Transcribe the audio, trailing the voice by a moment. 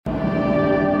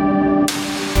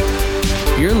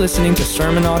You're listening to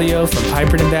sermon audio from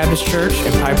Piperton Baptist Church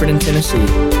in Piperton, Tennessee.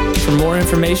 For more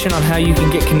information on how you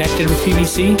can get connected with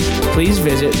PBC, please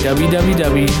visit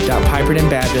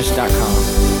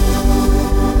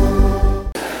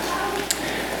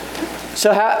www.pipertonbaptist.com.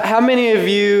 So how many of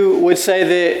you would say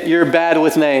that you're bad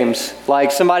with names?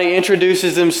 Like somebody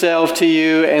introduces themselves to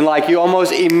you and like you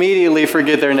almost immediately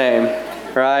forget their name,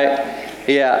 right?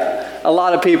 Yeah, a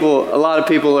lot of people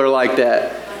are like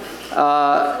that.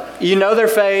 You know their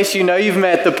face, you know you've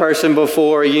met the person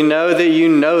before, you know that you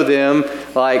know them,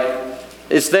 like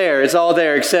it's there, it's all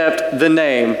there except the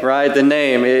name, right? The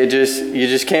name, you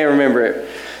just can't remember it.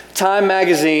 Time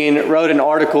magazine wrote an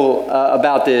article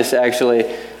about this actually,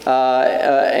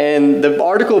 and the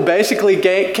article basically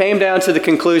came down to the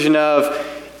conclusion of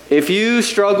if you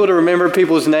struggle to remember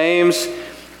people's names,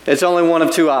 it's only one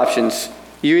of two options.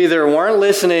 You either weren't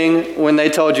listening when they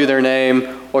told you their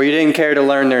name, or you didn't care to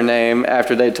learn their name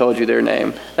after they told you their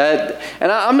name.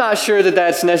 And I'm not sure that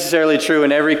that's necessarily true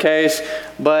in every case,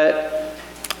 but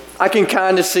I can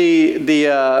kind of see the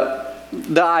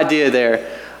idea there.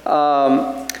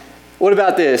 What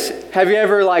about this? Have you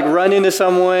ever like run into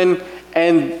someone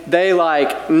and they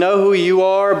like know who you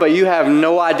are, but you have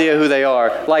no idea who they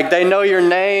are? Like they know your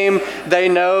name, they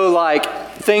know like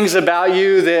things about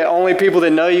you that only people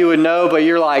that know you would know, but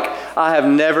you're like, I have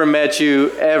never met you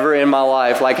ever in my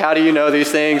life. Like, how do you know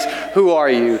these things? Who are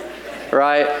you?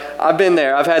 Right? I've been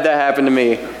there. I've had that happen to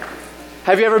me.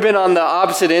 Have you ever been on the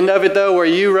opposite end of it though, where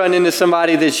you run into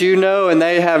somebody that you know and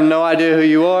they have no idea who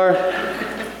you are?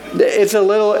 It's a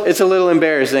little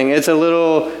embarrassing. It's a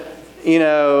little,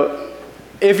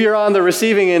 if you're on the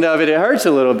receiving end of it, it hurts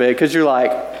a little bit because you're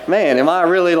like, man, am I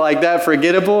really like that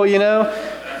forgettable,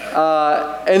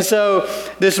 And so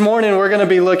this morning we're going to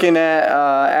be looking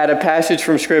at a passage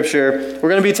from Scripture. We're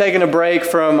going to be taking a break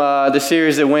from the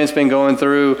series that Went's been going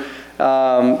through,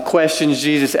 questions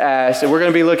Jesus asked. And we're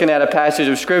going to be looking at a passage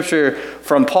of Scripture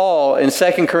from Paul in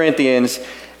 2 Corinthians.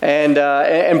 And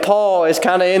Paul is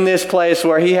kind of in this place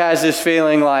where he has this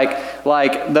feeling like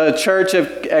the church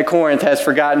at Corinth has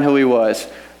forgotten who he was,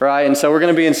 right? And so we're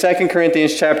going to be in 2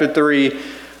 Corinthians chapter 3,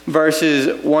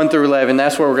 verses 1 through 11.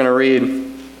 That's where we're going to read.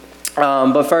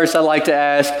 But first, I'd like to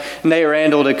ask Nate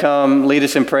Randall to come lead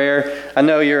us in prayer. I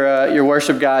know your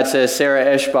worship guide says Sarah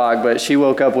Eschbach, but she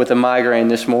woke up with a migraine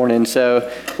this morning, so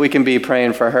we can be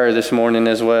praying for her this morning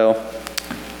as well.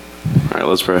 All right,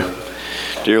 let's pray.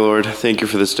 Dear Lord, thank you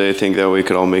for this day. Thank that we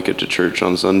could all make it to church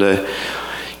on Sunday.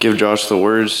 Give Josh the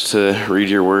words to read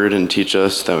your word and teach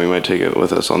us that we might take it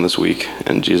with us on this week.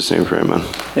 In Jesus' name we pray, amen.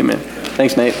 Amen.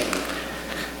 Thanks, Nate.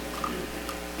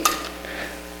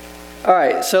 All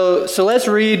right, so let's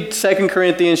read 2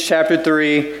 Corinthians chapter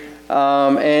 3.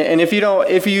 And if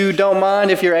you don't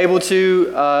mind, if you're able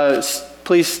to,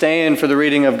 please stand for the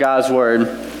reading of God's word.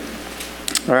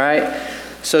 All right.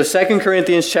 So 2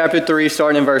 Corinthians chapter 3,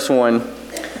 starting in verse 1.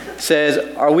 Says,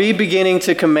 are we beginning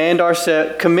to commend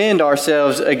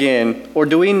ourselves again, or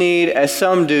do we need, as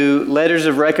some do, letters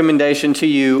of recommendation to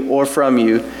you or from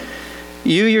you?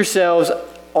 You yourselves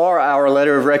are our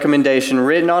letter of recommendation,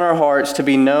 written on our hearts to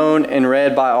be known and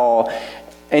read by all.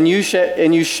 And you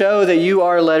show that you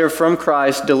are a letter from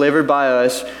Christ delivered by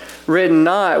us, written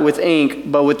not with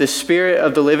ink, but with the Spirit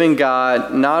of the living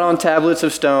God, not on tablets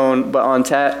of stone, but on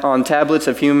tablets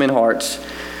of human hearts.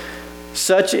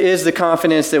 Such is the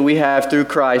confidence that we have through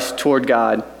Christ toward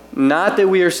God. Not that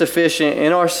we are sufficient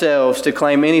in ourselves to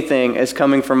claim anything as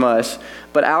coming from us,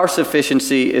 but our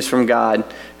sufficiency is from God,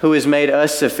 who has made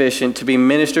us sufficient to be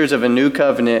ministers of a new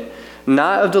covenant,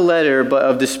 not of the letter, but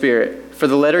of the Spirit. For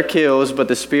the letter kills, but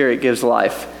the Spirit gives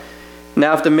life.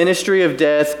 Now if the ministry of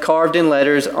death, carved in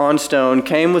letters on stone,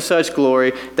 came with such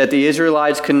glory that the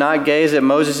Israelites could not gaze at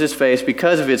Moses' face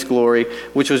because of its glory,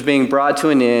 which was being brought to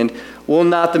an end, will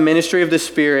not the ministry of the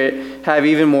Spirit have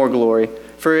even more glory?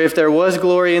 For if there was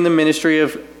glory in the ministry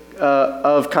of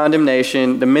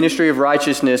condemnation, the ministry of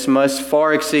righteousness must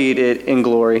far exceed it in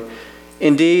glory.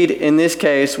 Indeed, in this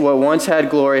case, what once had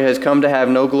glory has come to have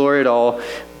no glory at all,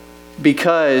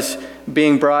 because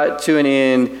being brought to an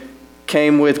end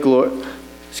came with glory.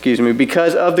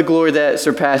 Because of the glory that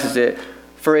surpasses it.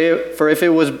 For if it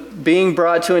was being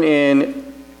brought to an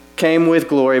end came with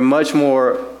glory, much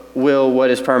more will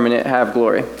what is permanent have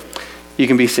glory. You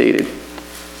can be seated.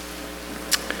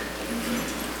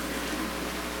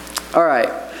 All right.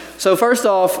 So first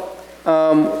off,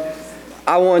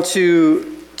 I want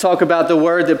to talk about the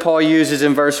word that Paul uses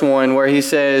in verse 1 where he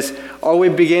says, are we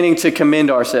beginning to commend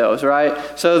ourselves,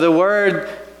 right? So the word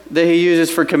that he uses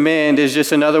for commend is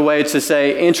just another way to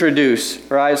say introduce,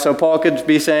 right? So Paul could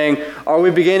be saying, are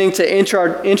we beginning to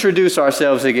introduce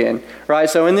ourselves again, right?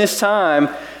 So in this time,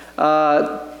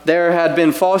 there had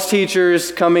been false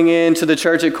teachers coming into the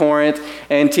church at Corinth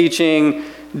and teaching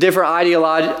different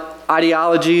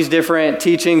ideologies, different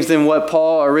teachings than what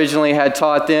Paul originally had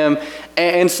taught them.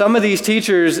 And some of these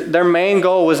teachers, their main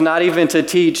goal was not even to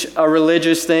teach a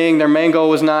religious thing. Their main goal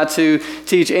was not to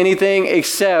teach anything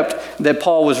except that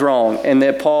Paul was wrong and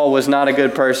that Paul was not a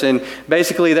good person.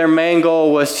 Basically, their main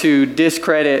goal was to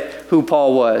discredit who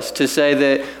Paul was, to say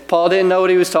that Paul didn't know what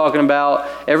he was talking about.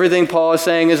 Everything Paul is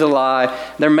saying is a lie.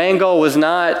 Their main goal was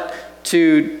not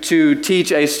to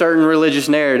teach a certain religious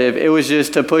narrative. It was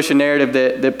just to push a narrative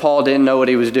that Paul didn't know what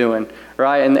he was doing,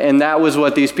 right? And that was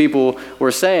what these people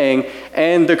were saying.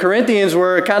 And the Corinthians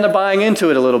were kind of buying into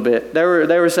it a little bit. They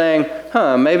were saying,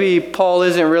 maybe Paul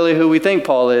isn't really who we think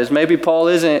Paul is. Maybe Paul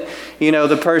isn't,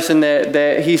 the person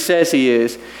that he says he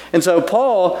is. And so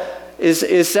Paul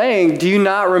is saying, do you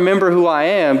not remember who I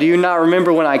am? Do you not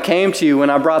remember when I came to you,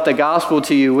 when I brought the gospel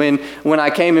to you, when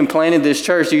I came and planted this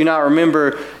church? Do you not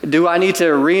remember? Do I need to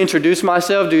reintroduce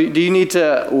myself? Do you need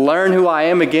to learn who I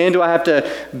am again? Do I have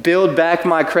to build back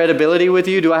my credibility with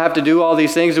you? Do I have to do all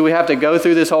these things? Do we have to go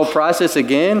through this whole process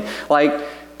again?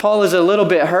 Paul is a little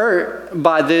bit hurt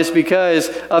by this because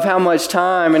of how much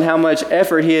time and how much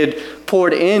effort he had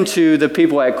poured into the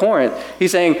people at Corinth. He's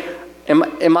saying,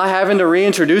 Am I having to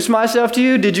reintroduce myself to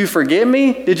you? Did you forget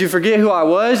me? Did you forget who I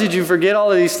was? Did you forget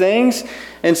all of these things?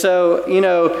 And so,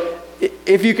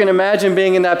 if you can imagine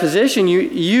being in that position,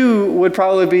 you would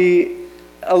probably be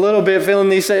a little bit feeling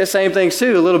these same things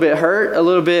too, a little bit hurt, a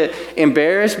little bit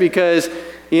embarrassed because,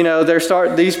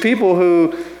 these people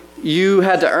who you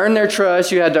had to earn their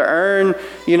trust, you had to earn,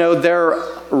 their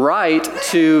right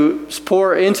to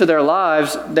pour into their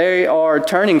lives, they are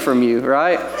turning from you,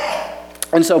 right?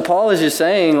 And so Paul is just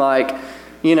saying, I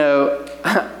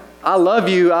love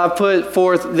you. I put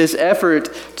forth this effort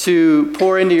to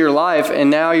pour into your life, and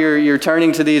now you're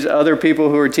turning to these other people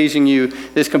who are teaching you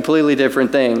this completely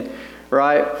different thing,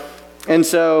 right? And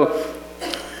so,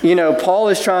 Paul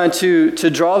is trying to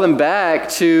draw them back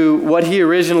to what he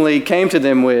originally came to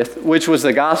them with, which was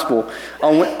the gospel.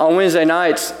 On Wednesday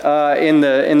nights,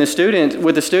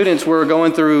 with the students, we're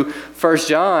going through 1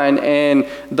 John, and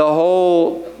the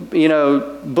whole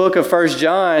book of 1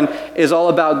 John is all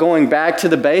about going back to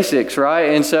the basics,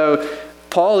 right? And so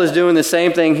Paul is doing the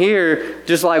same thing here,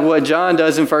 just like what John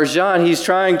does in 1 John. He's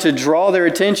trying to draw their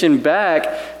attention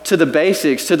back to the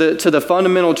basics, to the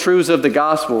fundamental truths of the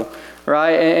gospel,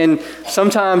 right? And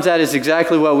sometimes that is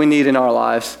exactly what we need in our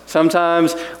lives.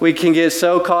 Sometimes we can get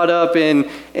so caught up in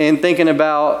thinking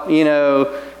about,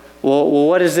 well,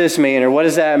 what does this mean? Or what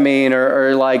does that mean?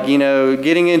 Or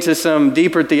getting into some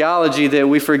deeper theology that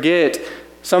we forget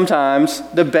sometimes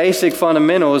the basic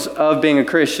fundamentals of being a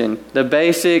Christian, the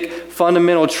basic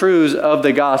fundamental truths of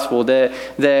the gospel,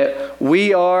 that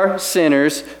we are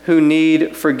sinners who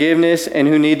need forgiveness and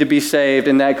who need to be saved,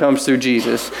 and that comes through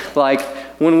Jesus.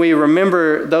 When we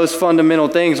remember those fundamental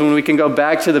things, when we can go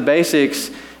back to the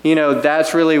basics,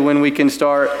 that's really when we can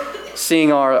start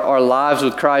seeing our lives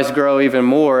with Christ grow even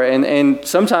more. And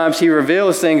sometimes he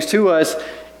reveals things to us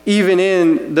even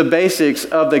in the basics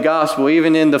of the gospel,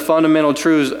 even in the fundamental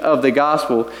truths of the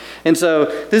gospel. And so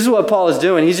this is what Paul is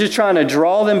doing. He's just trying to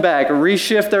draw them back,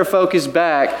 reshift their focus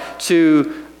back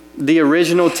to the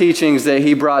original teachings that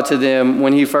he brought to them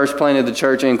when he first planted the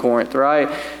church in Corinth, right?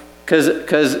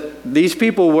 Because these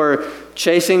people were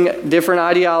chasing different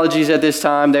ideologies at this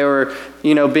time. They were,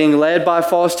 being led by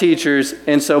false teachers.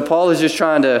 And so Paul is just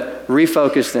trying to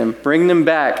refocus them, bring them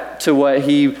back to what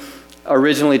he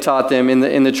originally taught them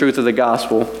in the truth of the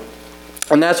gospel.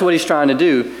 And that's what he's trying to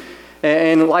do.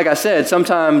 And like I said,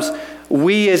 sometimes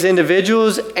we as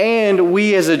individuals and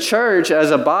we as a church,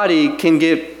 as a body, can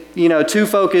get, too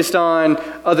focused on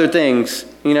other things.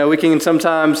 We can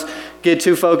sometimes get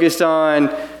too focused on,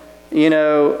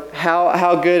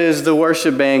 how good is the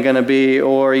worship band going to be?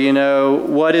 Or,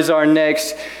 what is our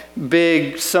next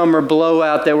big summer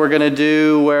blowout that we're going to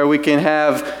do where we can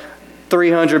have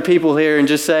 300 people here and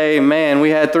just say, man, we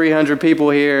had 300 people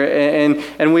here,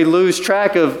 and we lose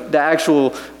track of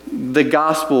the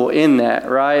gospel in that,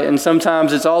 right? And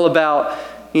sometimes it's all about,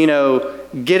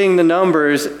 getting the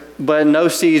numbers, but no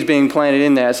seeds being planted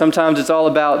in that. Sometimes it's all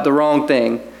about the wrong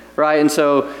thing, right? And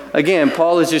so, again,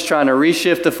 Paul is just trying to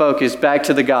reshift the focus back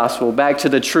to the gospel, back to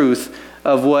the truth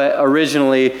of what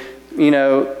originally,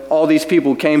 all these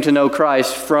people came to know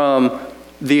Christ from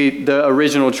the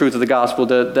original truth of the gospel,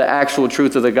 the actual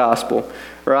truth of the gospel,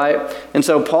 right? And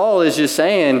so Paul is just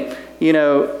saying,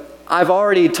 I've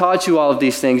already taught you all of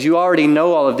these things. You already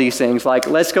know all of these things. Like,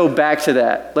 let's go back to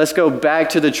that. Let's go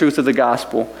back to the truth of the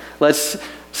gospel. Let's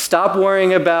stop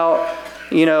worrying about,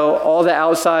 all the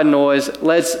outside noise.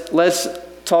 Let's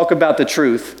talk about the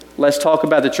truth. Let's talk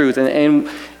about the truth. And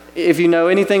if you know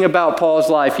anything about Paul's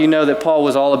life, you know that Paul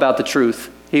was all about the truth.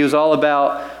 He was all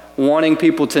about wanting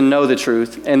people to know the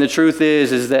truth. And the truth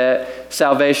is that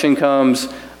salvation comes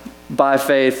by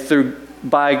faith,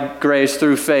 by grace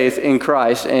through faith in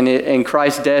Christ. And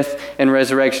Christ's death and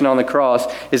resurrection on the cross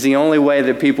is the only way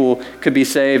that people could be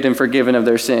saved and forgiven of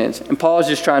their sins. And Paul's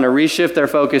just trying to reshift their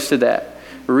focus to that.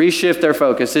 Reshift their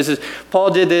focus.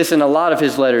 Paul did this in a lot of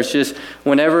his letters. Just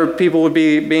whenever people would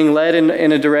be being led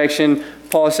in a direction,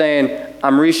 Paul's saying,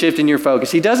 I'm reshifting your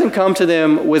focus. He doesn't come to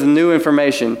them with new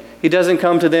information. He doesn't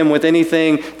come to them with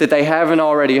anything that they haven't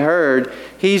already heard.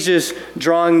 He's just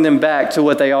drawing them back to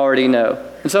what they already know.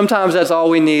 And sometimes that's all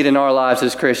we need in our lives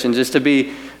as Christians, is to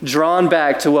be drawn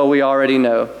back to what we already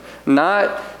know.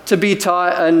 Not to be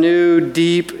taught a new,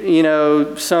 deep,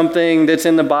 something that's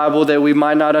in the Bible that we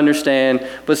might not understand.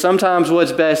 But sometimes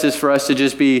what's best is for us to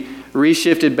just be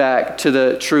reshifted back to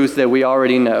the truth that we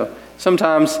already know.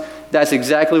 Sometimes that's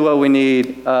exactly what we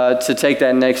need to take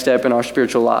that next step in our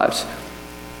spiritual lives.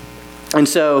 And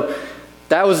so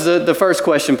that was the first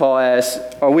question Paul asked.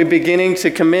 Are we beginning to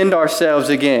commend ourselves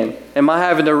again? Am I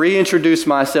having to reintroduce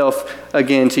myself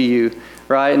again to you?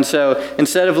 Right? And so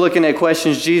instead of looking at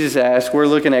questions Jesus asked, we're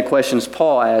looking at questions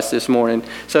Paul asked this morning.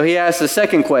 So he asked the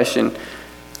second question.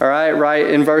 All right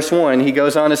in verse 1, he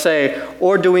goes on to say,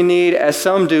 or do we need, as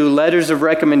some do, letters of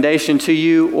recommendation to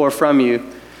you or from you?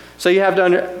 So you have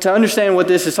to understand what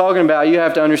this is talking about. You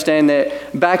have to understand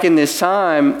that back in this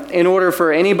time, in order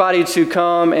for anybody to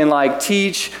come and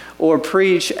teach or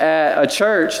preach at a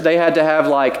church, they had to have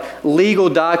legal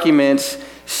documents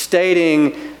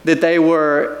stating that they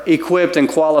were equipped and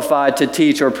qualified to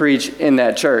teach or preach in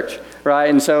that church, right?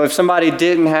 And so if somebody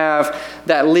didn't have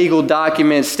that legal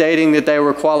document stating that they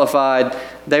were qualified,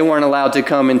 they weren't allowed to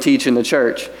come and teach in the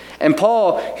church. And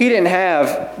Paul, he didn't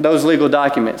have those legal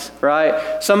documents,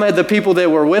 right? Some of the people that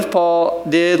were with Paul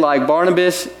did, like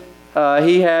Barnabas,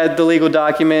 he had the legal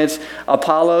documents.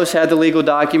 Apollos had the legal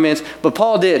documents, but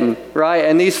Paul didn't, right?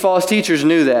 And these false teachers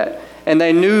knew that. And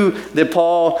they knew that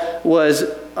Paul was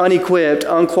unequipped,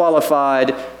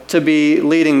 unqualified to be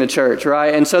leading the church,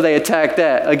 right? And so they attacked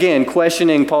that. Again,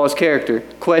 questioning Paul's character,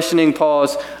 questioning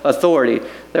Paul's authority.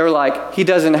 They were like, he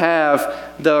doesn't have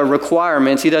the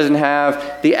requirements. He doesn't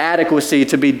have the adequacy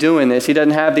to be doing this. He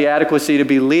doesn't have the adequacy to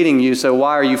be leading you, so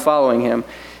why are you following him?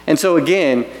 And so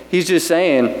again, he's just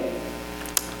saying,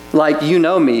 you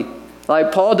know me.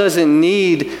 Paul doesn't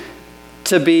need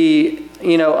to be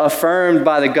affirmed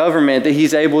by the government that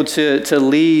he's able to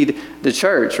lead the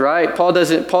church, right? Paul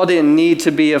didn't need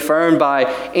to be affirmed by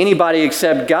anybody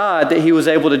except God that he was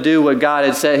able to do what God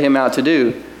had set him out to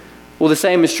do. Well, the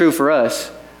same is true for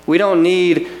us. We don't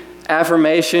need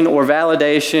affirmation or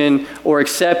validation or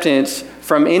acceptance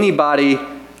from anybody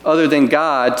other than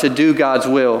God to do God's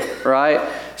will, right?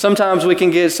 Sometimes we can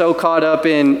get so caught up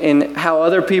in how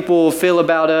other people feel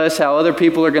about us, how other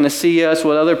people are going to see us,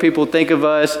 what other people think of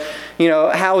us.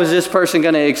 How is this person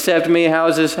going to accept me?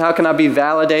 How can I be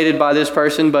validated by this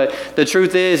person? But the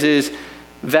truth is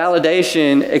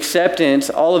validation,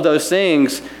 acceptance, all of those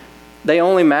things, they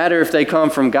only matter if they come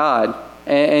from God.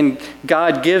 And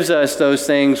God gives us those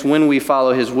things when we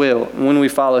follow his will, when we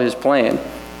follow his plan.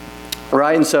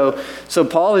 Right? And so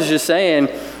Paul is just saying,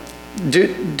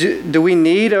 do we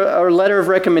need a letter of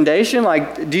recommendation?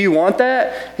 Do you want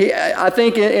that? I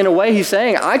think in a way he's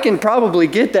saying, I can probably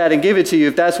get that and give it to you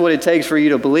if that's what it takes for you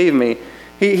to believe me.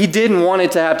 He didn't want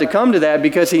it to have to come to that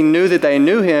because he knew that they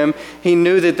knew him. He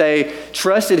knew that they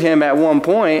trusted him at one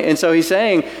point. And so he's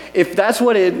saying, if that's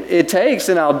what it takes,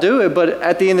 then I'll do it. But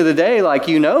at the end of the day,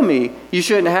 you know me, you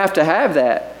shouldn't have to have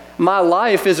that. My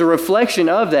life is a reflection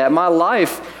of that. My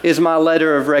life is my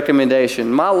letter of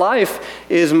recommendation. My life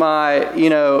is my,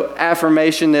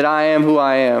 affirmation that I am who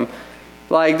I am.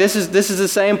 This is the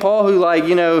same Paul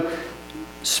who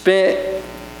spent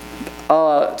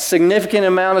a significant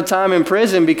amount of time in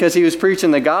prison because he was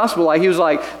preaching the gospel. He was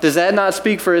like, does that not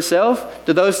speak for itself?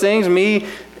 Do those things, me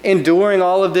enduring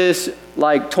all of this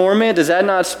torment, does that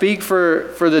not speak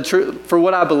for the truth, for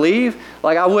what I believe?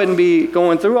 I wouldn't be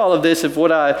going through all of this if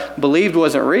what I believed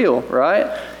wasn't real,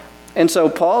 right? And so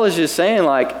Paul is just saying,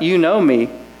 you know me.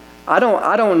 I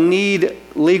don't need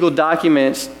legal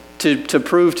documents to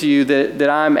prove to you that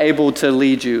I'm able to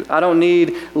lead you. I don't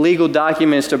need legal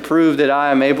documents to prove that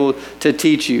I am able to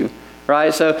teach you,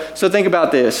 right? So think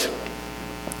about this.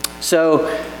 So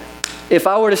if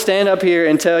I were to stand up here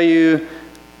and tell you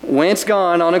Went's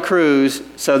gone on a cruise,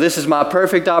 so this is my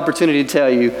perfect opportunity to tell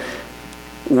you,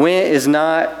 Went is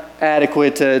not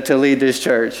adequate to lead this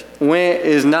church. Went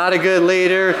is not a good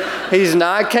leader. He's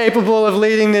not capable of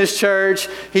leading this church.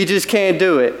 He just can't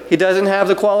do it. He doesn't have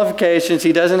the qualifications.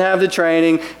 He doesn't have the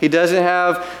training. He doesn't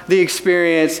have the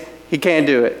experience. He can't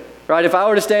do it, right? If I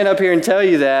were to stand up here and tell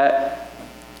you that,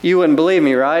 you wouldn't believe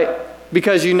me, right?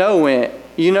 Because you know Went.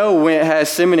 You know Went has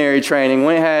seminary training.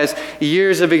 Went has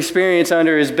years of experience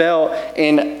under his belt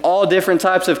in all different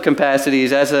types of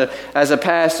capacities as a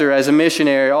pastor, as a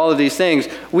missionary, all of these things.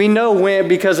 We know Went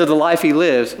because of the life he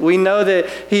lives. We know that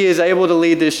he is able to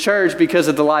lead this church because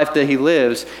of the life that he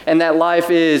lives. And that life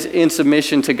is in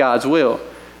submission to God's will,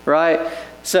 right?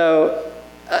 So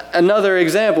another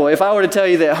example, if I were to tell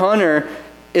you that Hunter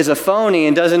is a phony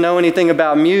and doesn't know anything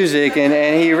about music,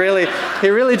 and he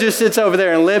really just sits over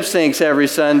there and lip syncs every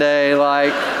Sunday,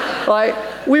 like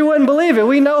we wouldn't believe it.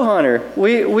 We know Hunter.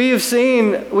 We've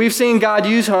seen God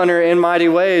use Hunter in mighty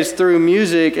ways through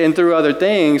music and through other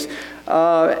things,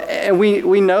 and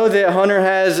we know that Hunter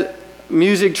has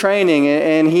music training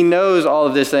and he knows all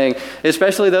of this thing.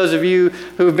 Especially those of you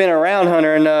who've been around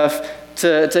Hunter enough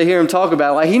to hear him talk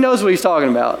about it. Like, he knows what he's talking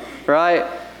about, right?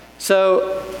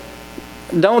 So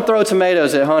don't throw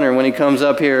tomatoes at Hunter when he comes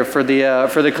up here for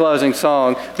the closing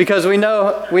song, because we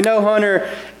know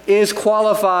Hunter is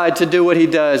qualified to do what he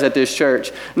does at this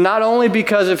church, not only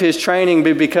because of his training,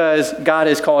 but because God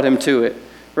has called him to it,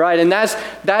 right? And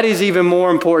that is even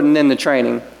more important than the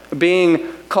training. Being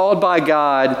called by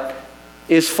God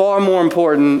is far more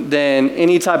important than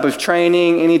any type of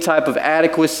training, any type of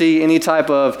adequacy, any type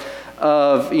of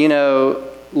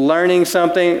learning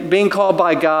something. Being called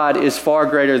by God is far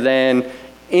greater than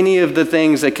any of the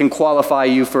things that can qualify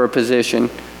you for a position.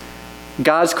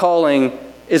 God's calling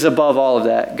is above all of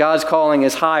that. God's calling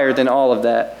is higher than all of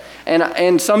that.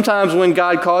 And sometimes when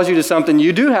God calls you to something,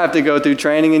 you do have to go through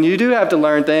training, and you do have to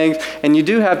learn things, and you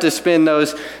do have to spend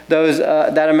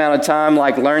that amount of time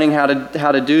like learning how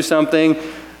to do something.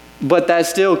 But that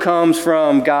still comes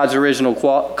from God's original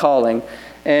calling.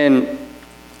 And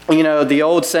the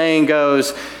old saying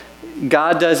goes,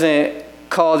 God doesn't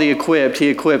call the equipped, he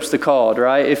equips the called,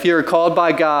 right? If you're called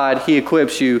by God, he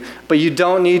equips you, but you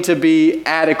don't need to be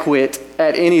adequate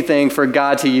at anything for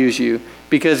God to use you,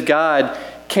 because God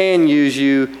can use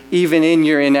you even in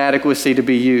your inadequacy to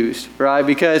be used, right?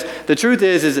 Because the truth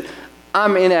is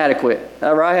I'm inadequate,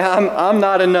 right? I'm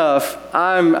not enough.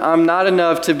 I'm not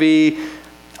enough to be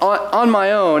on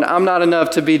my own. I'm not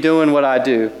enough to be doing what I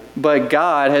do. But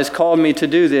God has called me to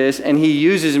do this, and he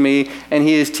uses me, and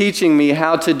he is teaching me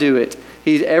how to do it.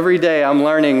 Every day I'm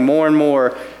learning more and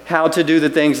more how to do the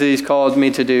things that he's called me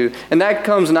to do. And that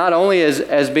comes not only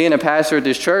as being a pastor at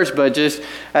this church, but just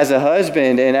as a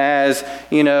husband and as,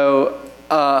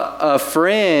 a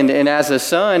friend and as a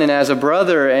son and as a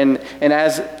brother and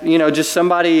as, just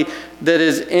somebody that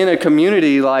is in a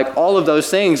community. Like, all of those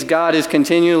things, God is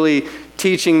continually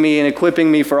teaching me and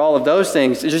equipping me for all of those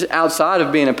things. It's just outside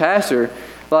of being a pastor.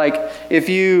 Like, if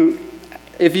you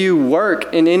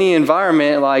work in any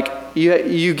environment, like,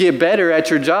 you get better at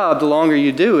your job the longer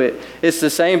you do it. It's the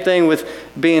same thing with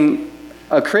being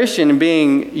a Christian and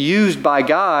being used by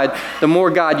God. The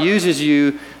more God uses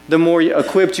you, the more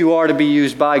equipped you are to be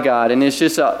used by God. And it's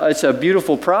a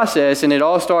beautiful process, and it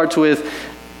all starts with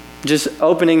just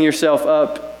opening yourself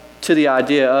up to the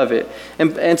idea of it.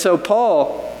 And so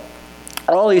Paul,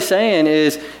 all he's saying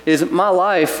is my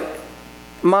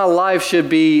life should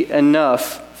be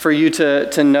enough for you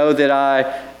to know that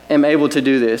I am able to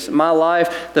do this. My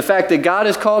life, the fact that God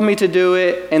has called me to do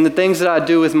it, and the things that I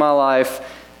do with my life,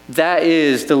 that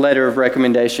is the letter of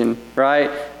recommendation, right?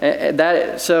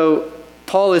 So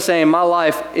Paul is saying my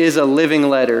life is a living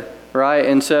letter, right?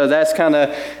 And so that's kind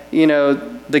of,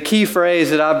 the key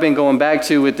phrase that I've been going back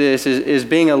to with this is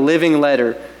being a living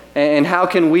letter. And how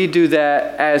can we do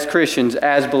that as Christians,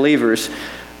 as believers?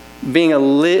 Being a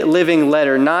living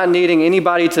letter, not needing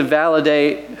anybody to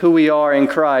validate who we are in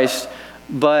Christ,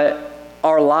 but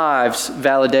our lives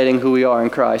validating who we are in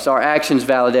Christ, our actions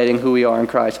validating who we are in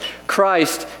Christ,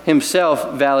 Christ himself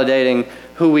validating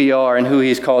who we are and who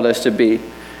he's called us to be,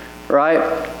 right?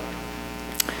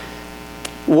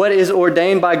 What is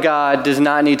ordained by God does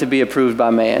not need to be approved by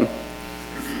man.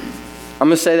 I'm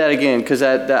going to say that again because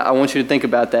I want you to think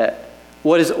about that.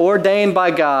 What is ordained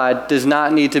by God does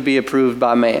not need to be approved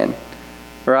by man,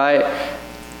 right?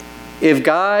 If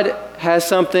God has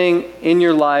something in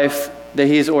your life that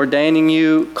he's ordaining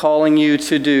you, calling you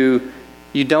to do,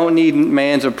 you don't need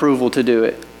man's approval to do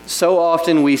it. So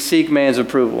often we seek man's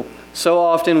approval. So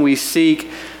often we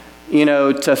seek,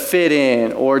 to fit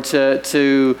in or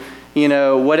to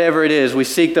whatever it is. We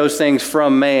seek those things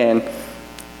from man.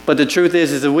 But the truth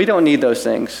is that we don't need those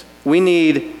things. We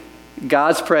need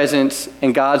God's presence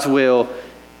and God's will.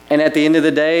 And at the end of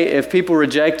the day, if people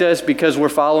reject us because we're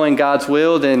following God's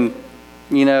will, then,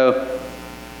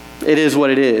 it is what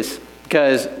it is.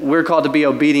 Because we're called to be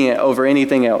obedient over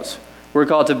anything else. We're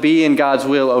called to be in God's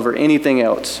will over anything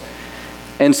else.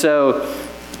 And so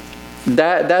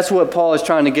that's what Paul is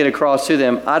trying to get across to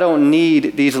them. I don't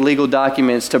need these legal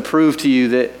documents to prove to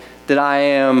you that I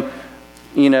am,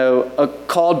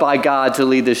 called by God to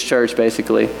lead this church,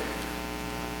 basically.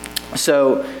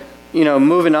 So,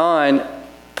 moving on,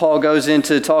 Paul goes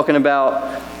into talking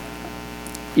about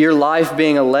your life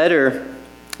being a letter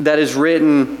that is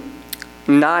written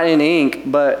not in ink,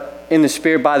 but in the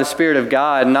Spirit, by the Spirit of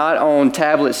God, not on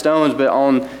tablet stones, but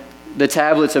on the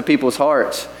tablets of people's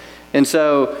hearts. And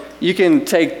so you can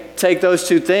take those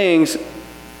two things,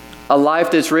 a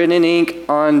life that's written in ink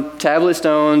on tablet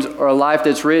stones or a life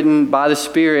that's written by the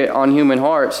Spirit on human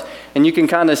hearts. And you can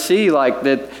kind of see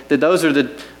that those are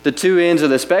the two ends of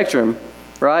the spectrum,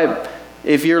 right?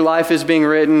 If your life is being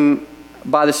written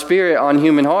by the Spirit on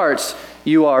human hearts,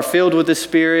 you are filled with the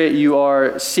Spirit, you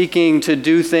are seeking to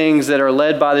do things that are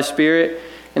led by the Spirit.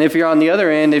 And if you're on the other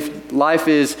end, if life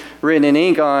is written in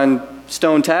ink on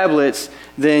stone tablets,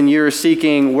 then you're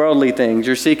seeking worldly things.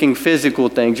 You're seeking physical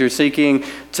things. You're seeking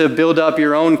to build up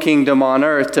your own kingdom on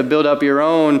earth, to build up your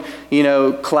own,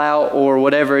 clout or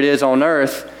whatever it is on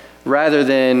earth, rather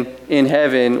than in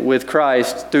heaven with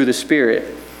Christ through the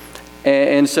Spirit.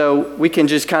 And so we can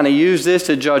just kind of use this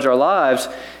to judge our lives.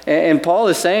 And Paul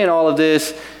is saying all of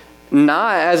this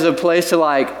not as a place to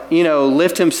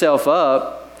lift himself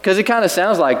up, because it kind of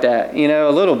sounds like that, a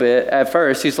little bit at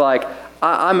first. He's like,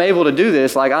 I'm able to do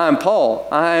this. Like, I'm Paul.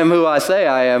 I am who I say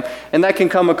I am. And that can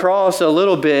come across a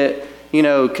little bit,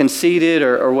 conceited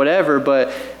or whatever.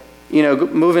 But,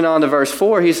 moving on to verse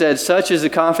 4, he said, such is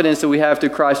the confidence that we have through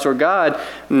Christ our God,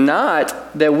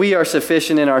 not that we are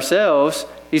sufficient in ourselves.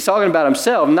 He's talking about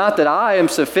himself, not that I am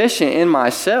sufficient in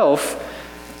myself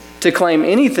to claim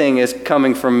anything is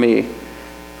coming from me.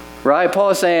 Right?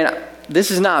 Paul is saying,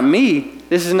 this is not me.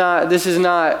 This is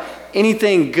not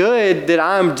anything good that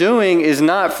I'm doing is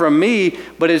not from me,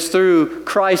 but it's through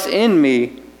Christ in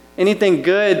me. Anything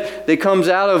good that comes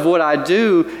out of what I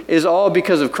do is all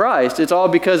because of Christ. It's all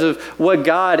because of what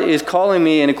God is calling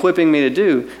me and equipping me to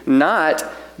do. Not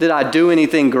that I do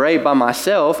anything great by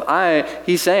myself.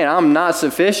 He's saying I'm not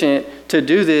sufficient to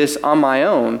do this on my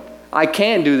own. I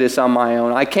can't do this on my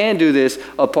own. I can't do this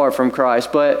apart from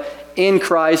Christ. But in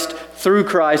Christ, through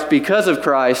Christ, because of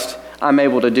Christ, I'm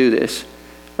able to do this.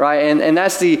 Right? And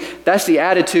that's the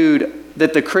attitude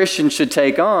that the Christian should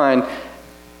take on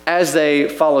as they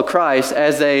follow Christ,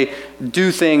 as they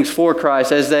do things for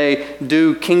Christ, as they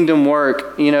do kingdom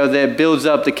work, that builds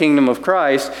up the kingdom of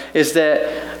Christ, is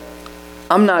that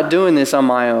I'm not doing this on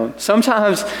my own.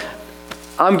 Sometimes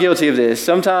I'm guilty of this.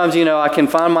 Sometimes, I can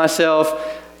find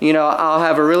myself, I'll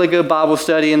have a really good Bible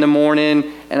study in the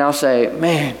morning and I'll say,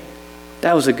 man,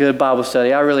 that was a good Bible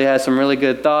study. I really had some really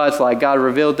good thoughts, like God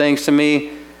revealed things to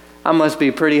me. I must be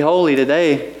pretty holy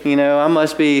today. I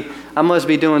must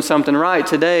be doing something right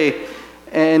today.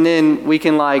 And then we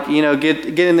can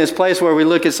get in this place where we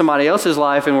look at somebody else's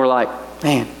life and we're like,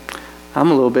 man,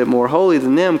 I'm a little bit more holy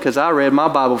than them because I read my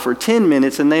Bible for 10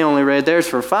 minutes and they only read theirs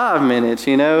for 5 minutes,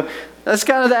 That's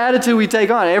kind of the attitude we take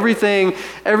on. Everything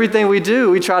we do,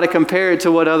 we try to compare it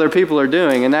to what other people are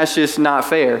doing. And that's just not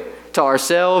fair to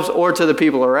ourselves or to the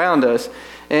people around us.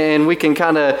 And we can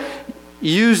kind of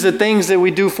use the things that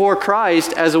we do for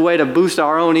Christ as a way to boost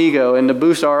our own ego and to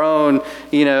boost our own,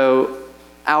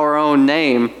 our own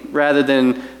name rather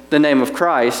than the name of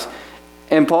Christ.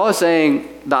 And Paul is saying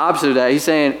the opposite of that. He's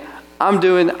saying, I'm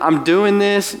doing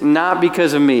this not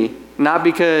because of me, not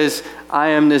because I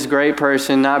am this great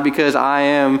person, not because I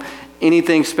am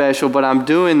anything special, but I'm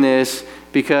doing this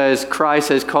because Christ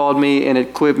has called me and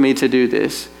equipped me to do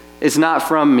this. It's not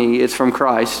from me, it's from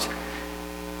Christ.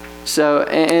 So,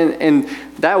 and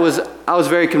I was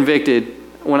very convicted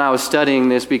when I was studying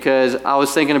this because I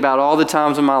was thinking about all the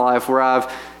times in my life where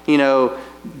I've,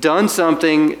 done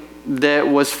something that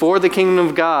was for the kingdom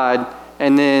of God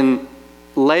and then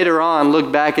later on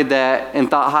looked back at that and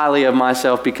thought highly of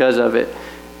myself because of it.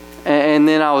 And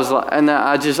then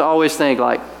I just always think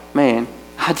man,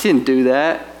 I didn't do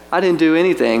that. I didn't do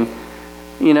anything.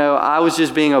 I was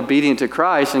just being obedient to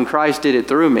Christ and Christ did it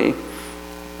through me.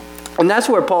 And that's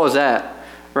where Paul is at,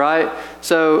 right?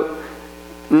 So,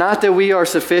 not that we are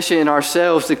sufficient in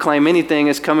ourselves to claim anything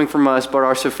is coming from us, but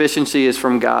our sufficiency is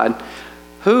from God.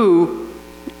 Who,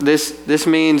 this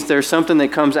means there's something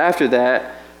that comes after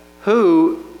that,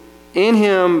 who in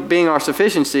him being our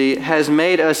sufficiency has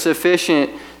made us sufficient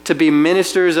to be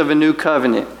ministers of a new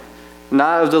covenant,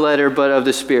 not of the letter, but of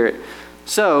the Spirit.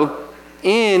 So,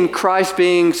 in Christ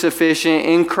being sufficient,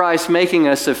 in Christ making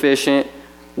us sufficient,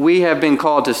 we have been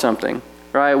called to something,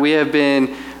 right? We have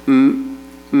been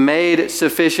made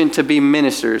sufficient to be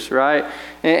ministers, right?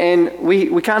 And we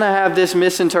kind of have this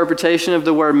misinterpretation of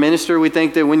the word minister. We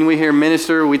think that when we hear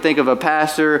minister, we think of a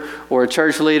pastor or a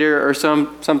church leader or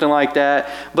something like that.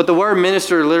 But the word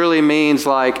minister literally means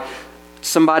like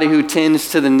somebody who tends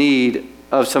to the need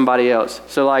of somebody else.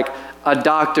 So like a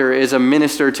doctor is a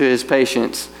minister to his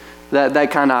patients.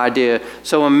 That kind of idea.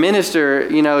 So a minister,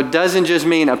 doesn't just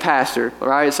mean a pastor,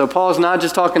 right? So Paul's not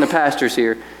just talking to pastors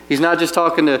here. He's not just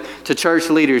talking to church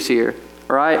leaders here,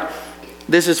 right?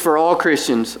 This is for all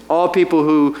Christians, all people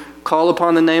who call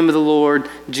upon the name of the Lord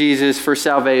Jesus for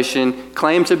salvation,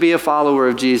 claim to be a follower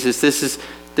of Jesus. This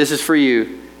is for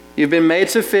you. You've been made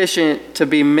sufficient to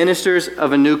be ministers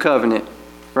of a new covenant,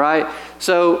 right?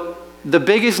 So the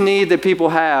biggest need that people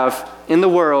have in the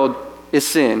world is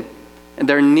sin. And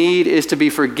their need is to be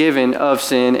forgiven of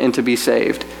sin and to be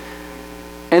saved.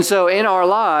 And so in our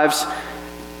lives,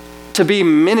 to be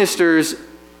ministers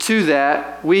to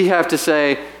that, we have to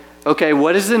say, okay,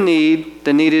 what is the need?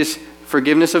 The need is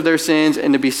forgiveness of their sins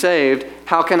and to be saved.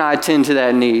 How can I attend to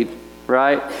that need,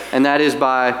 right? And that is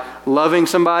by loving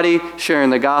somebody, sharing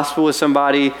the gospel with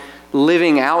somebody,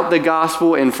 living out the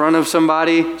gospel in front of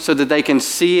somebody so that they can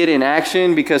see it in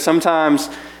action, because sometimes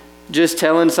just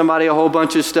telling somebody a whole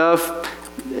bunch of stuff,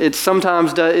 it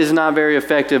sometimes is not very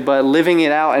effective, but living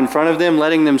it out in front of them,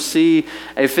 letting them see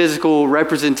a physical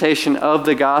representation of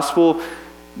the gospel,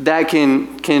 that can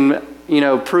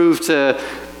prove to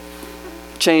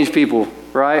change people,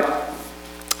 right?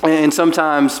 And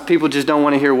sometimes people just don't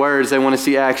want to hear words. They want to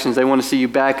see actions. They want to see you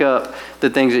back up the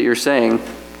things that you're saying.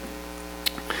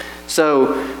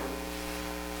 So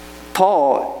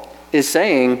Paul is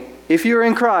saying, if you're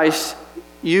in Christ,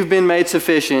 you've been made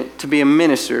sufficient to be a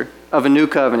minister of a new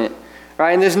covenant,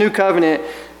 right? In this new covenant,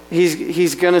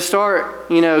 he's going to start,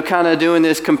 kind of doing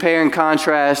this compare and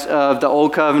contrast of the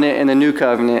old covenant and the new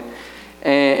covenant.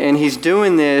 And he's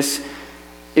doing this.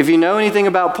 If you know anything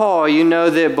about Paul, you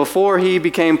know that before he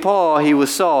became Paul, he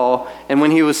was Saul. And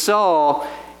when he was Saul,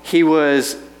 he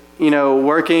was,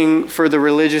 working for the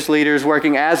religious leaders,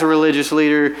 working as a religious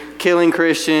leader, killing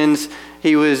Christians.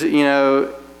 He was,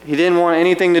 he didn't want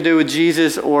anything to do with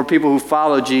Jesus or people who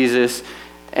followed Jesus.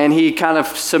 And he kind of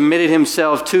submitted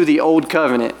himself to the old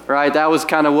covenant, right? That was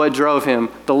kind of what drove him,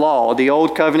 the law. The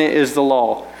old covenant is the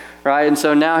law, right? And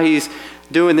so now he's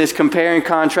doing this compare and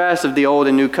contrast of the old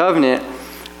and new covenant.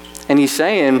 And he's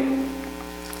saying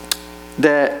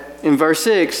that in verse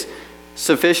 6,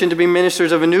 sufficient to be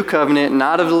ministers of a new covenant,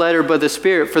 not of the letter but the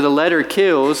Spirit. For the letter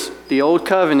kills, the old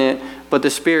covenant, but the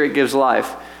Spirit gives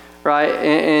life, right?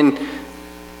 And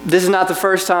this is not the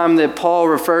first time that Paul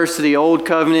refers to the old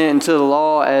covenant and to the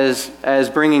law as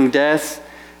bringing death,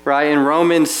 right? In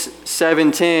Romans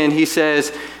 7:10, he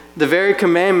says, the very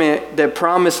commandment that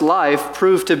promised life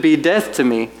proved to be death to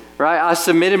me, right? I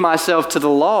submitted myself to the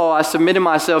law. I submitted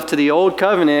myself to the old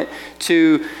covenant,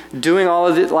 to doing all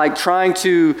of it, like trying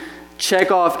to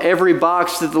check off every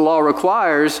box that the law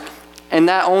requires, and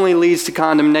that only leads to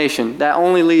condemnation. That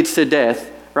only leads to death.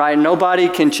 Right? Nobody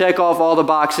can check off all the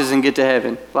boxes and get to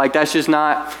heaven. Like, that's just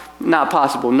not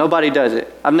possible. Nobody does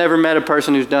it. I've never met a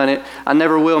person who's done it. I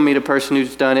never will meet a person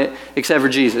who's done it except for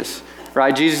Jesus.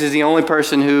 Right? Jesus is the only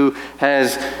person who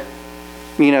has,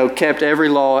 kept every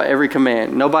law, every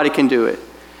command. Nobody can do it.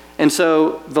 And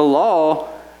so the law,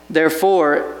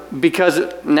 therefore, because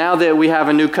now that we have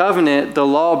a new covenant, the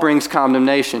law brings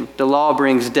condemnation. The law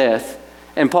brings death.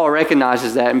 And Paul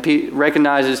recognizes that and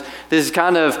recognizes this is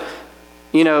kind of,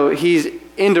 he's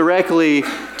indirectly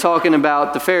talking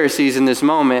about the Pharisees in this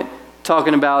moment,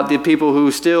 talking about the people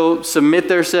who still submit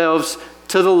themselves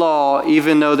to the law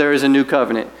even though there is a new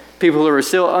covenant. People who are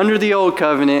still under the old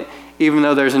covenant even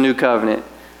though there's a new covenant,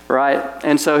 right?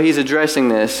 And so he's addressing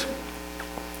this.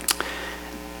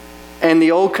 And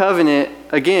the old covenant,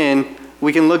 again,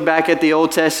 we can look back at the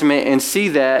Old Testament and see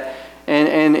that.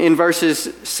 And in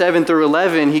verses 7 through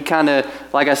 11, he kind of,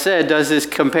 like I said, does this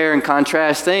compare and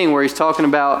contrast thing where he's talking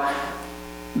about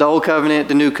the old covenant,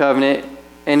 the new covenant.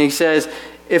 And he says,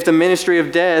 if the ministry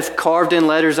of death carved in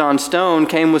letters on stone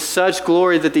came with such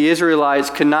glory that the Israelites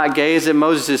could not gaze at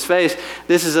Moses' face.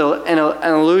 This is an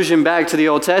allusion back to the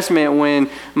Old Testament when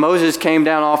Moses came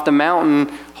down off the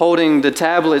mountain holding the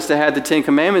tablets that had the Ten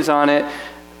Commandments on it.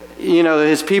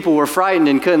 His people were frightened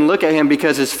and couldn't look at him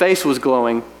because his face was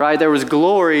glowing, right? There was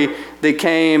glory that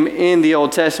came in the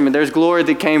Old Testament. There's glory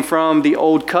that came from the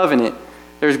Old Covenant,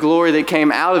 There's glory that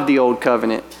came out of the old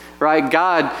covenant, right?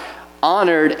 God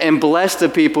honored and blessed the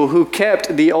people who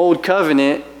kept the old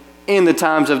covenant in the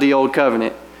times of the old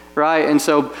covenant, right? And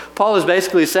so Paul is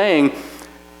basically saying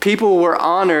people were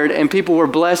honored and people were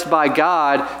blessed by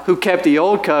God who kept the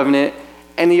old covenant,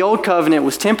 and the old covenant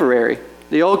was temporary.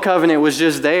 The old covenant was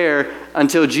just there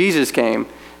until Jesus came.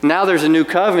 Now there's a new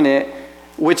covenant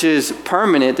which is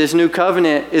permanent. This new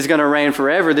covenant is going to reign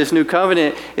forever. This new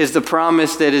covenant is the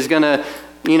promise that is going to,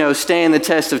 stand the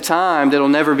test of time, that'll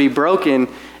never be broken.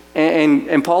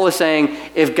 And Paul is saying,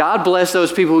 if God blessed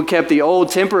those people who kept the old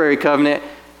temporary covenant,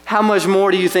 how much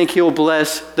more do you think he'll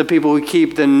bless the people who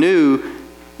keep the new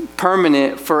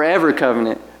permanent forever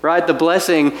covenant, right? The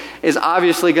blessing is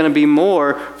obviously going to be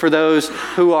more for those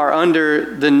who are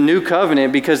under the new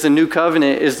covenant, because the new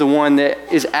covenant is the one that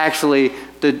is actually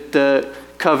the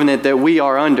covenant that we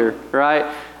are under,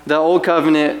 right? The old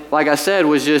covenant, like I said,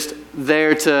 was just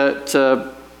there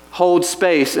to hold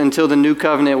space until the new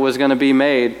covenant was going to be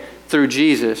made through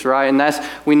Jesus, right? And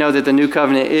we know that the new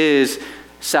covenant is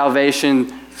salvation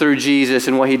through Jesus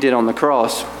and what he did on the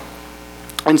cross.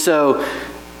 And so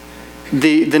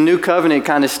the new covenant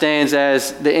kind of stands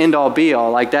as the end all be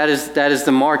all. Like that is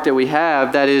the mark that we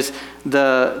have. That is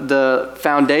the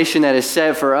foundation that is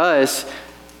set for us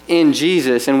in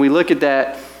Jesus. And we look at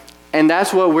that, and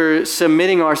that's what we're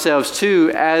submitting ourselves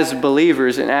to as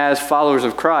believers and as followers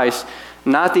of Christ.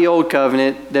 Not the old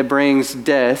covenant that brings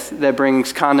death, that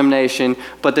brings condemnation,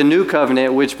 but the new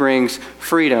covenant which brings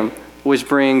freedom, which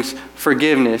brings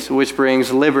forgiveness, which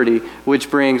brings liberty, which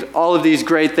brings all of these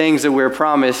great things that we're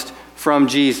promised from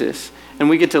Jesus. And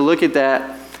we get to look at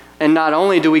that, and not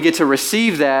only do we get to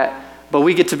receive that, but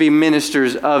we get to be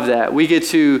ministers of that. We get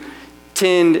to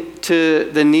tend to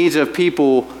the needs of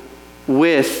people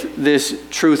with this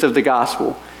truth of the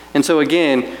gospel. And so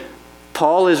again,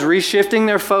 Paul is reshifting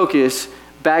their focus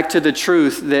back to the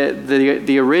truth, that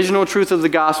the original truth of the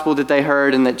gospel that they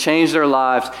heard and that changed their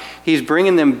lives. He's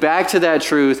bringing them back to that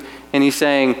truth, and he's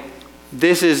saying,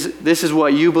 this is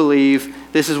what you believe.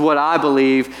 This is what I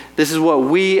believe. This is what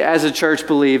we as a church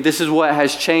believe. This is what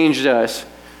has changed us,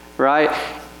 right?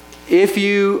 If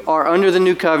you are under the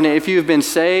new covenant, if you have been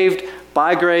saved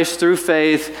by grace through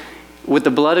faith with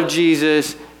the blood of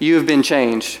Jesus, you have been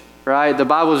changed, right? The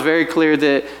Bible is very clear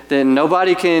that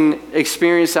nobody can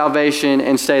experience salvation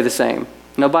and stay the same.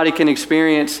 Nobody can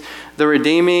experience the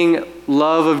redeeming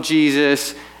love of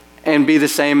Jesus and be the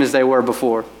same as they were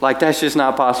before. Like, that's just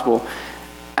not possible.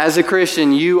 As a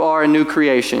Christian, you are a new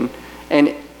creation.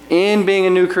 And in being a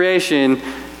new creation,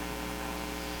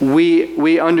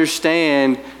 we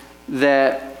understand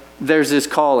that there's this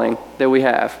calling that we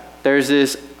have. There's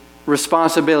this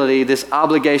responsibility, this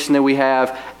obligation that we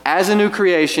have as a new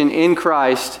creation in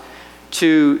Christ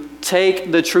to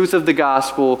take the truth of the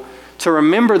gospel, to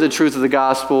remember the truth of the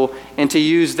gospel, and to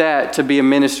use that to be a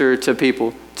minister to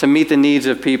people, to meet the needs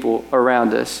of people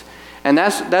around us. And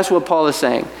that's what Paul is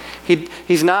saying.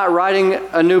 He's not writing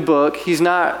a new book. He's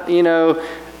not,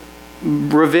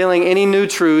 revealing any new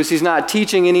truths. He's not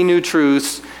teaching any new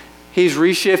truths. He's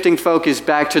reshifting focus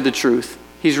back to the truth.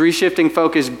 He's reshifting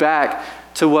focus back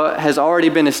to what has already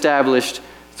been established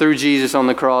through Jesus on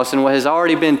the cross and what has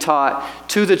already been taught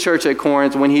to the church at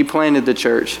Corinth when he planted the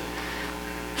church.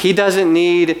 He doesn't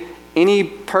need any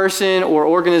person or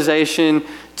organization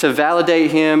to validate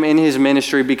him in his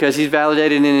ministry, because he's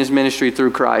validated in his ministry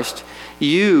through Christ.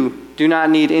 You do not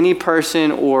need any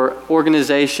person or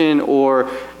organization or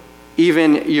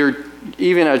even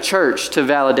a church to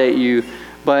validate you,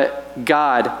 but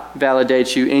God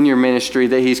validates you in your ministry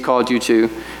that he's called you to.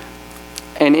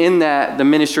 And in that, the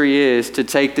ministry is to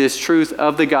take this truth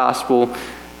of the gospel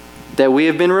that we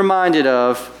have been reminded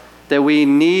of, that we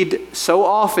need so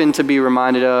often to be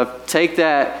reminded of, take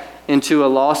that into a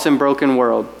lost and broken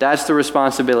world. That's the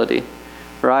responsibility,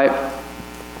 right?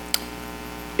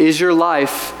 Is your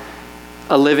life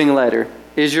a living letter?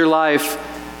 Is your life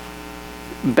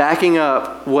backing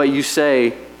up what you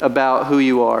say about who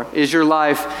you are? Is your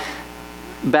life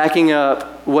backing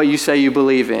up what you say you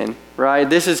believe in, right?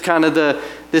 This is kind of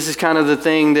the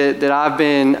thing that I've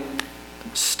been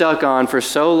stuck on for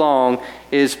so long,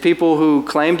 is people who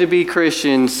claim to be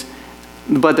Christians,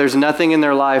 but there's nothing in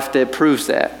their life that proves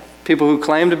that. People who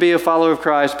claim to be a follower of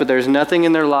Christ, but there's nothing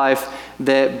in their life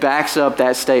that backs up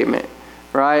that statement,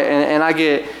 right? And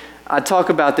I talk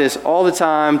about this all the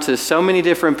time to so many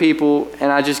different people,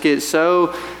 and I just get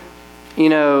so,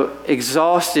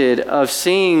 exhausted of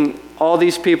seeing all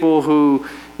these people who,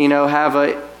 have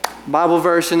a Bible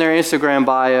verse in their Instagram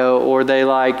bio, or they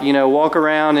walk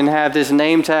around and have this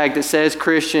name tag that says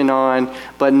Christian on,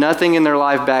 but nothing in their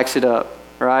life backs it up,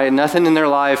 right? Nothing in their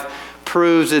life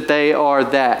proves that they are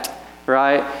that,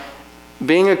 right?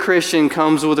 Being a Christian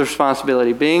comes with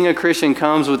responsibility. Being a Christian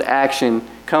comes with action,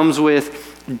 comes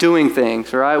with doing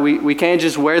things, right? We can't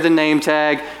just wear the name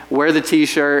tag, wear the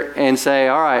t-shirt, and say,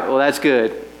 all right, well, that's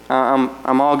good.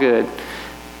 I'm all good.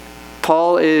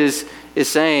 Paul is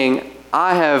saying,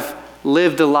 I have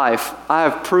lived a life. I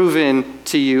have proven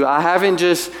to you. I haven't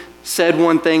just said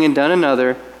one thing and done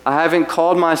another. I haven't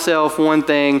called myself one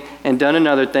thing and done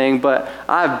another thing, but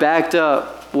I've backed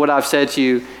up what I've said to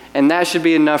you, and that should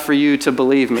be enough for you to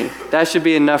believe me. That should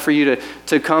be enough for you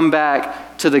to come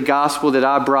back to the gospel that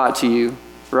I brought to you,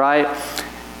 right?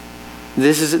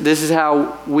 This is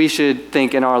how we should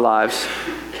think in our lives.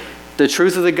 The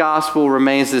truth of the gospel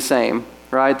remains the same,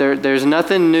 right? There's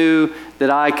nothing new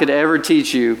that I could ever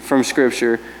teach you from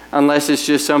Scripture unless it's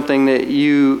just something that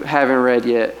you haven't read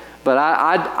yet. But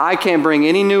I can't bring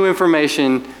any new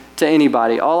information to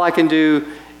anybody. All I can do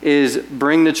is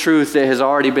bring the truth that has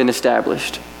already been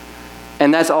established.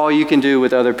 And that's all you can do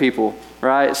with other people,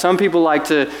 right? Some people like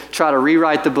to try to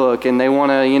rewrite the book, and they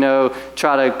want to,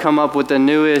 try to come up with the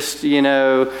newest,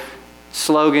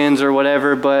 slogans or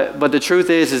whatever. But the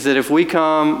truth is that if we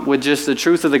come with just the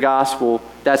truth of the gospel,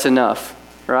 that's enough,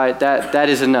 right? That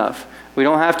is enough. We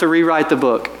don't have to rewrite the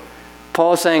book.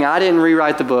 Paul's saying, I didn't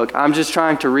rewrite the book. I'm just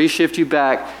trying to reshift you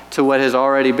back to what has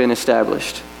already been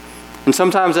established. And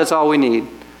sometimes that's all we need.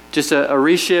 Just a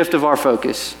reshift of our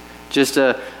focus. Just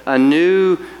a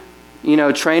new,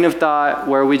 train of thought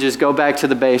where we just go back to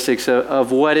the basics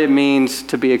of what it means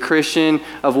to be a Christian,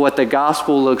 of what the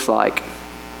gospel looks like.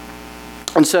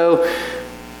 And so,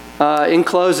 in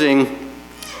closing,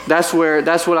 that's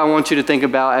what I want you to think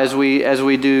about as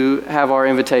we do have our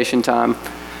invitation time.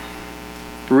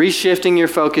 Reshifting your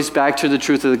focus back to the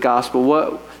truth of the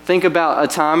gospel. Think about a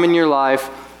time in your life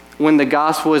when the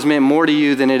gospel has meant more to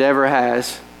you than it ever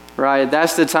has, right?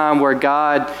 That's the time where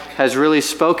God has really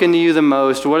spoken to you the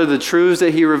most. What are the truths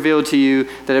that He revealed to you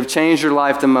that have changed your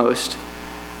life the most?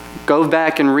 Go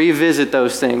back and revisit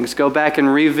those things. Go back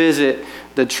and revisit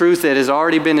the truth that has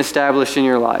already been established in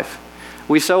your life.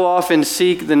 We so often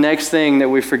seek the next thing that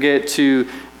we forget to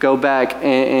go back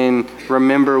and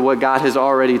remember what God has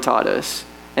already taught us.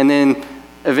 And then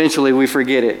eventually we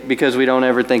forget it because we don't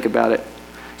ever think about it.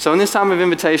 So in this time of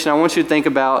invitation, I want you to think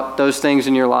about those things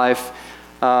in your life.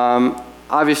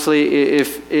 Obviously,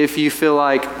 if you feel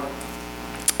like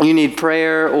you need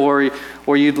prayer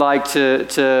or you'd like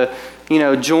to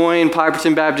join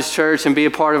Piperton Baptist Church and be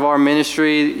a part of our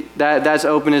ministry, that's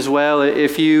open as well.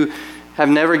 If you have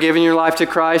never given your life to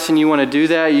Christ and you want to do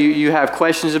that, you have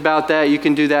questions about that, you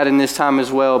can do that in this time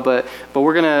as well. But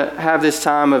we're going to have this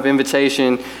time of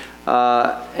invitation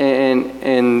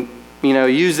and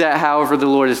use that however the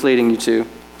Lord is leading you to.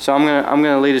 So I'm going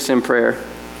to lead us in prayer.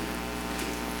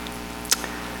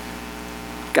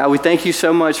 God, we thank you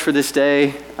so much for this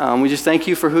day. We just thank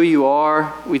you for who you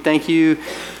are. We thank you,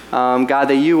 God,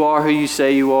 that you are who you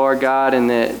say you are, God, and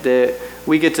that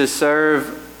we get to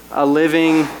serve a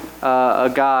living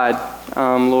a God,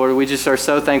 Lord. We just are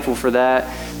so thankful for that.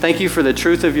 Thank you for the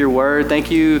truth of your word.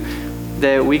 Thank you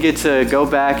that we get to go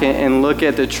back and look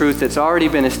at the truth that's already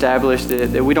been established,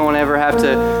 that we don't ever have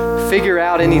to figure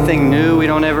out anything new. We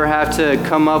don't ever have to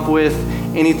come up with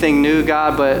anything new,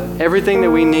 God, but everything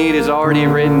that we need is already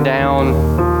written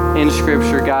down in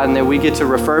Scripture, God, and that we get to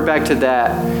refer back to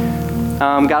that.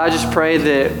 God, I just pray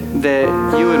that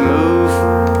you would move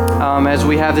as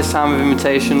we have this time of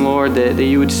invitation, Lord, that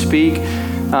you would speak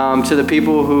to the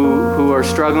people who are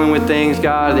struggling with things,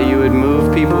 God, that you would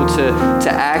move people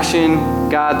to action,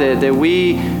 God, that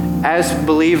we as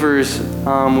believers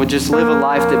would just live a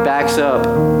life that backs up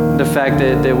the fact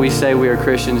that we say we are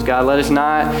Christians, God. Let us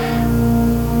not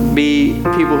be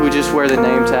people who just wear the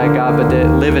name tag, God, but that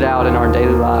live it out in our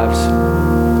daily lives.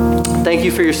 Thank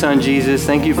you for your Son, Jesus.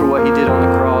 Thank you for what He did on the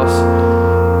cross.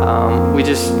 We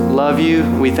just love you.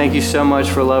 We thank you so much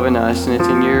for loving us, and it's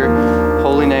in your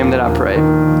holy name that I pray.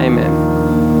 Amen.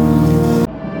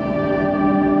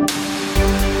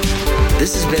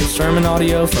 This has been sermon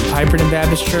audio from Piperton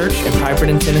Baptist Church in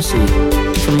Piperton, Tennessee.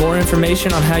 For more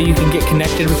information on how you can get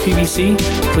connected with PBC,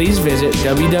 please visit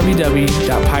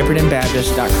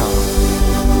www.pipertonbaptist.com.